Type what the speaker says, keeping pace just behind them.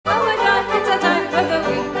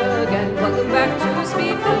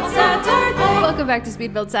welcome back to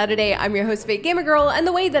Speed Build Saturday. I'm your host, Fake Gamer Girl, and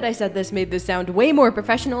the way that I said this made this sound way more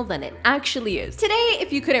professional than it actually is. Today,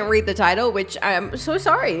 if you couldn't read the title, which I'm so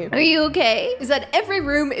sorry, are you okay? Is that every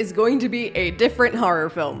room is going to be a different horror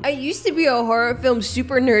film. I used to be a horror film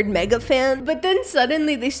super nerd mega fan, but then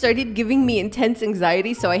suddenly they started giving me intense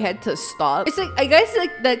anxiety, so I had to stop. It's like, I guess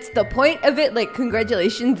like that's the point of it, like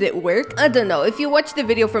congratulations, it worked. I don't know, if you watched the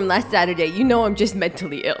video from last Saturday, you know I'm just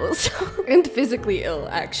mentally ill, and physically ill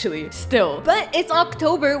actually, still. But it's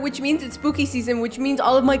October, which means it's spooky season, which means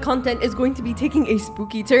all of my content is going to be taking a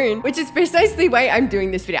spooky turn, which is precisely why I'm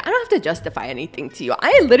doing this video. I don't have to justify anything to you.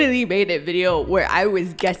 I literally made a video where I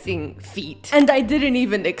was guessing feet, and I didn't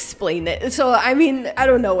even explain it. So, I mean, I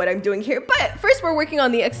don't know what I'm doing here, but first we're working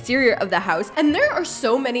on the exterior of the house, and there are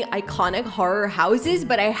so many iconic horror houses,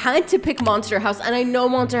 but I had to pick Monster House, and I know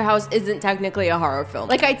Monster House isn't technically a horror film.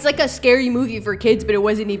 Like, it's like a scary movie for kids, but it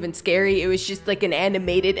wasn't even scary. It was just like an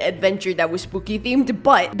animated adventure that was spooky themed,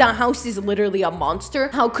 but the house is literally a monster.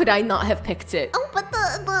 How could I not have picked it? Oh, but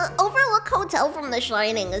the Overlook Hotel from The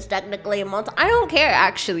Shining is technically a monster. I don't care,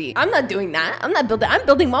 actually. I'm not doing that. I'm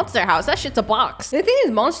building Monster House. That shit's a box. The thing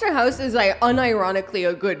is, Monster House is like unironically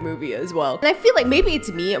a good movie as well. And I feel like maybe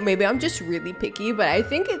it's me, maybe I'm just really picky, but I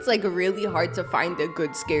think it's like really hard to find a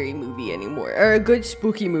good scary movie anymore, or a good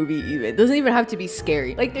spooky movie even. It doesn't even have to be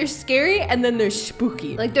scary. Like, there's scary and then there's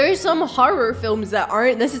spooky. Like, there are some horror films that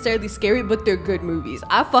aren't necessarily scary, but they're good movies.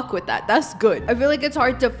 I fuck with that. That's good. I feel like it's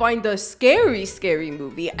hard to find a scary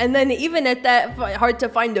movie, and then even at that, hard to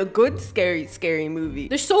find a good scary movie.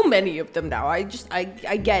 There's so many of them now. I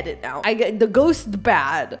get it now. I get the ghost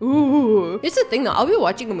bad. Ooh. Here's the thing though, I'll be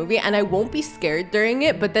watching a movie and I won't be scared during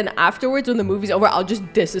it, but then afterwards when the movie's over, I'll just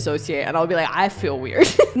disassociate and I'll be like, I feel weird.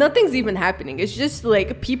 Nothing's even happening. It's just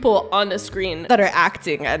like people on a screen that are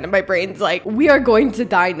acting, and my brain's like, we are going to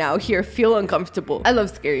die now. Here, feel uncomfortable. I love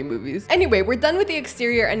scary movies. Anyway, we're done with the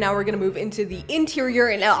exterior and now we're gonna move into the interior,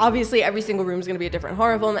 and obviously every single room is gonna be a different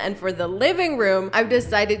horror film. And for the living room, I've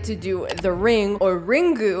decided to do The Ring, or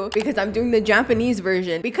Ringu, because I'm doing the Japanese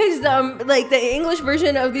version, because like the English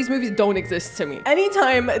version of these movies don't exist to me.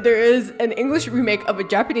 Anytime there is an English remake of a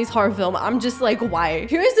Japanese horror film, I'm just like, why?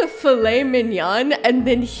 Here's a filet mignon, and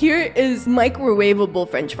then here is microwavable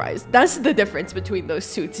french fries. That's the difference between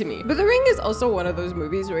those two to me. But The Ring is also one of those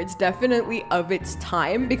movies where it's definitely of its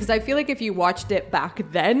time, because I feel like if you watched it back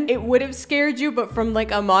then, it would have scared you, but from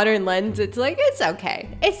like a modern lens, it's like, it's okay.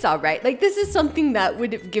 It's all right. Like, this is something that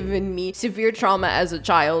would have given me severe trauma as a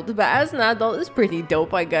child, but as an adult, it's pretty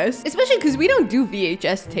dope, I guess. Especially because we don't do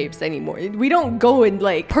VHS tapes anymore. We don't go and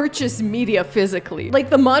like purchase media physically. Like,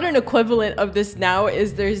 the modern equivalent of this now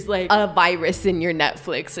is there's like a virus in your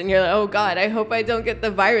Netflix and you're like, oh god, I hope I don't get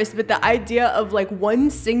the virus. But the idea of like one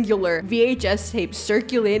singular VHS tape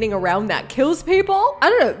circulating around that kills people, I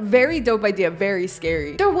don't know, very dope idea, very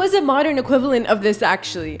scary. There was a modern equivalent of this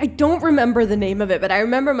actually. I don't remember the name of it, but I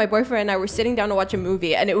remember my boyfriend and I were sitting down to watch a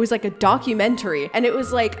movie, and it was like a documentary, and it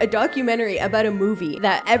was like a documentary about a movie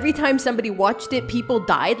that every time somebody watched it, people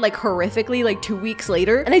died like horrifically like 2 weeks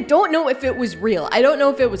later. And I don't know if it was real. I don't know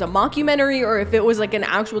if it was a mockumentary or if it was like an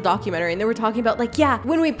actual documentary, and they were talking about like, yeah,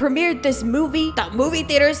 when we premiered this movie, the movie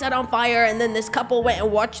theater set on fire, and then this couple went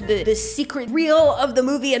and watched the secret reel of the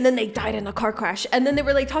movie, and then they died in a car crash. And then they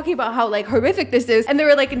were like talking about how like horrific this is, and they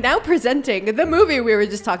were like now presenting the movie we were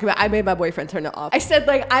just talking about. I made my boyfriend turn it off. I said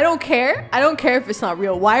like, I don't care if it's not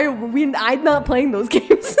real. Why are I'm not playing those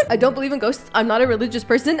games. I don't believe in ghosts. I'm not a religious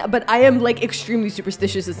person, but I am like extremely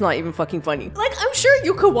superstitious. It's not even fucking funny. Like, I'm sure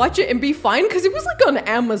you could watch it and be fine because it was like on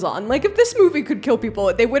Amazon. Like, if this movie could kill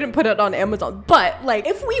people, they wouldn't put it on Amazon. But like,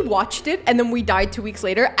 if we watched it and then we died 2 weeks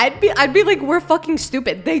later, I'd be like, we're fucking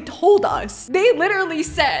stupid. They told us. They literally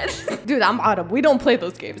said, dude, I'm Autumn. We don't play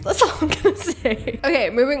those games. That's all I'm gonna say. Okay,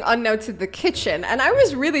 moving on now to the kitchen. And I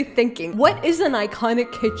was really thinking, what is an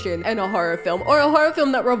iconic kitchen in a horror film, or a horror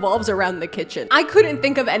film that revolves around the kitchen? I couldn't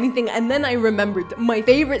think of anything, and then I remembered my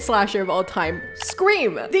favorite slasher of all time,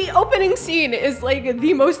 Scream. The opening scene is like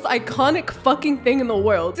the most iconic fucking thing in the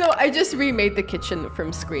world. So I just remade the kitchen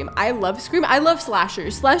from Scream. I love Scream. I love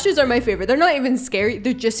slashers. Slashers are my favorite. They're not even scary.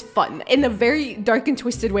 They're just fun in a very dark and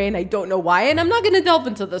twisted way, and I don't know why, and I'm not gonna delve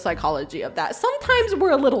into the psychology of that. Sometimes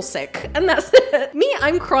we're a little sick, and that's it. Me,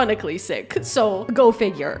 I'm chronically sick, so go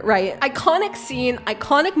figure, right? Iconic scene,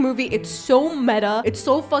 iconic iconic movie. It's so meta. It's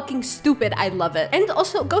so fucking stupid. I love it. And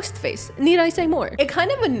also Ghostface. Need I say more? It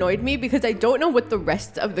kind of annoyed me because I don't know what the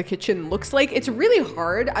rest of the kitchen looks like. It's really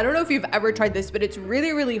hard. I don't know if you've ever tried this, but it's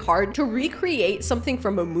really, really hard to recreate something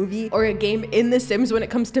from a movie or a game in The Sims when it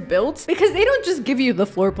comes to builds, because they don't just give you the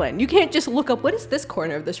floor plan. You can't just look up, what does this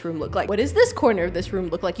corner of this room look like? What does this corner of this room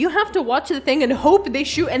look like? You have to watch the thing and hope they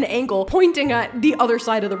shoot an angle pointing at the other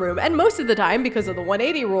side of the room. And most of the time, because of the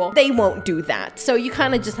 180 rule, they won't do that. So you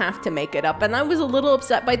kind of just have to make it up. And I was a little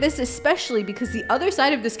upset by this, especially because the other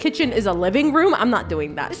side of this kitchen is a living room. I'm not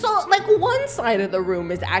doing that. So like one side of the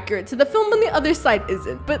room is accurate to the film and the other side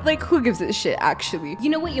isn't. But like, who gives a shit actually? You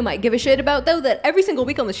know what you might give a shit about though? That every single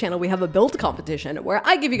week on the channel, we have a build competition where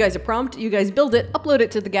I give you guys a prompt, you guys build it, upload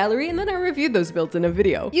it to the gallery, and then I review those builds in a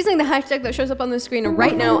video. Using the hashtag that shows up on the screen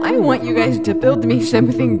right now, I want you guys to build me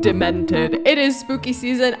something demented. It is spooky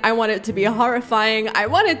season. I want it to be horrifying. I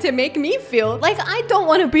want it to make me feel like I don't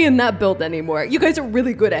want to be in that build anymore. You guys are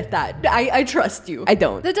really good at that. I trust you. I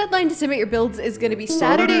don't. The deadline to submit your builds is going to be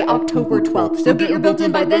Saturday, October 12th. So get your builds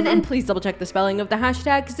in by then, and please double check the spelling of the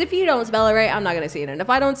hashtag, because if you don't spell it right, I'm not going to see it. And if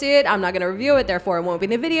I don't see it, I'm not going to review it. Therefore, it won't be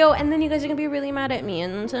in the video. And then you guys are going to be really mad at me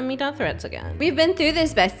and send me death threats again. We've been through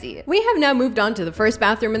this, bestie. We have now moved on to the first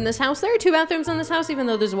bathroom in this house. There are 2 bathrooms in this house, even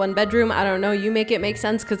though there's 1 bedroom. I don't know. You make it make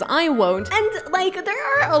sense, because I won't. And like,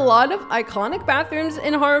 there are a lot of iconic bathrooms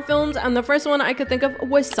in horror films, and the first one I could think of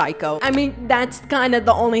was Psycho. I mean, that's kind of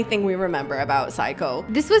the only thing we remember about Psycho.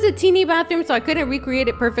 This was a teeny bathroom, so I couldn't recreate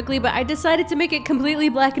it perfectly, but I decided to make it completely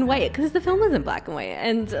black and white because the film wasn't black and white.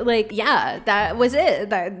 And like, yeah, that was it.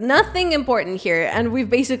 Nothing important here. And we've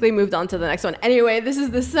basically moved on to the next one. Anyway, this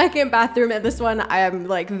is the second bathroom, and this one I am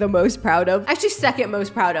like the most proud of. Actually, second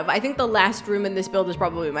most proud of. I think the last room in this build is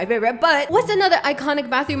probably my favorite, but what's another iconic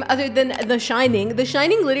bathroom other than The Shining? The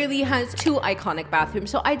Shining literally has 2 iconic bathrooms,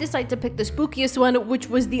 so I decided to pick the spookiest one, which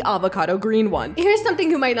was the avocado green one. Here's something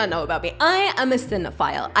you might not know about me. I am a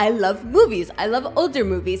cinephile. I love movies. I love older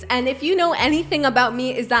movies, and if you know anything about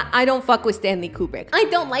me, is that I don't fuck with Stanley Kubrick. I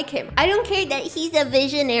don't like him. I don't care that he's a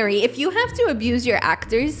visionary. If you have to abuse your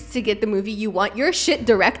actors to get the movie you want, you're a shit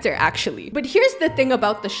director, actually. But here's the thing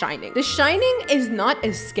about The Shining. The Shining is not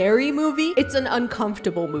a scary movie. It's an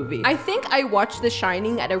uncomfortable movie. I think I watched The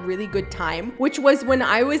Shining at a really good time, which was when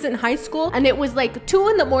I was in high school, and it was like 2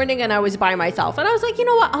 in the morning and I was by myself. And I was like, you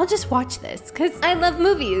know what? I'll just watch this because I love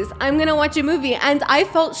movies. I'm gonna watch a movie. And I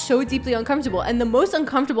felt so deeply uncomfortable. And the most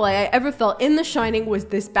uncomfortable I ever felt in The Shining was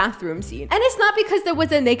this bathroom scene. And it's not because there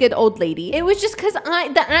was a naked old lady. It was just because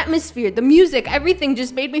the atmosphere, the music, everything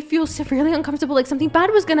just made me feel severely uncomfortable, like something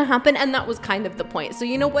bad was gonna happen, and that was kind of the point. So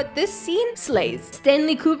you know what? This scene slays.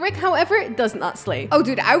 Stanley Kubrick, however, does not slay. Oh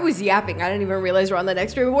dude, I was yapping. I didn't even realize we're on the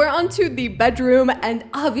next room. We're onto the bedroom, and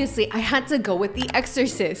obviously I had to go with The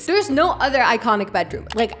Exorcist. There's no other iconic bedroom,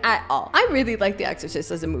 like at all. I really like The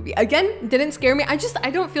Exorcist as a movie. Again, didn't scare me.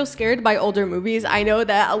 I don't feel scared by older movies. I know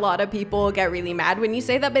that a lot of people get really mad when you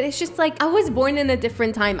say that, but it's just like, I was born in a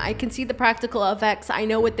different time. I can see the practical effects. I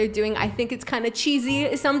know what they're doing. I think it's kind of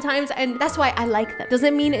cheesy sometimes, and that's why I like them.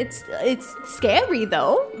 Doesn't mean it's scary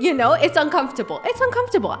though. You know, it's uncomfortable. It's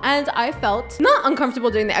uncomfortable. And I felt not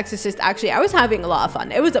uncomfortable during The Exorcist. Actually, I was having a lot of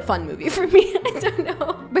fun. It was a fun movie for me. I don't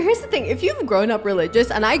know. But here's the thing. If you've grown up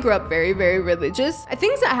religious, and I grew up very, very religious,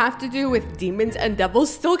 things that have to do with demons and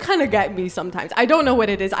devils still kind of get me sometimes. I don't know what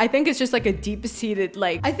it is. I think it's just like a deep-seated,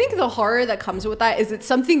 like, I think the horror that comes with that is it's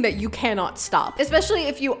something that you cannot stop. Especially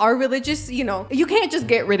if you are religious, you know, you can't just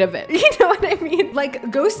get rid of it. You know what I mean? Like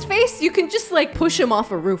Ghostface, you can just like push him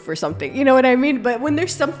off a roof or something. You know what I mean? But when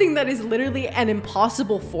there's something that is literally an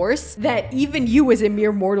impossible force that even you as a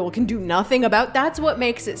mere mortal can do nothing about, that's what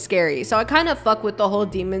makes it scary. So I kind of fuck with the whole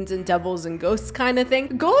demons and devils and ghosts kind of thing.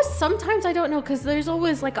 Ghosts, sometimes I don't know, because there's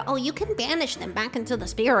always like, Oh, you can banish them back into the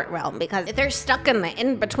spirit realm because if they're stuck in the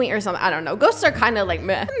in-between or something. I don't know. Ghosts are kind of like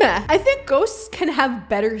meh. I think ghosts can have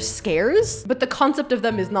better scares, but the concept of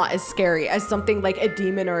them is not as scary as something like a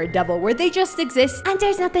demon or a devil, where they just exist and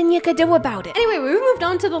there's nothing you could do about it. Anyway, we moved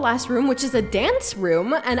on to the last room, which is a dance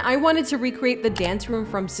room, and I wanted to recreate the dance room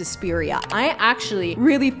from Suspiria. I actually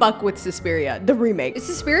really fuck with Suspiria, the remake.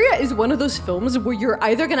 Suspiria is one of those films where you're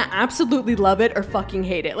either gonna absolutely love it or fucking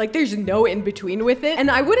hate it. Like, there's no in between with it. And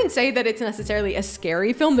I wouldn't say that it's necessarily a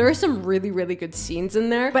scary film. There are some really, really good scenes in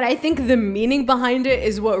there, but I think the meaning behind it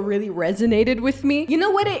is what really resonated with me. You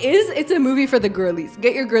know what it is? It's a movie for the girlies.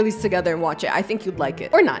 Get your girlies together and watch it. I think you'd like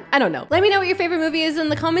it. Or not. I don't know. Let me know what your favorite movie is in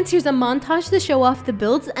the comments. Here's a montage to show off the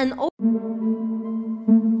builds, and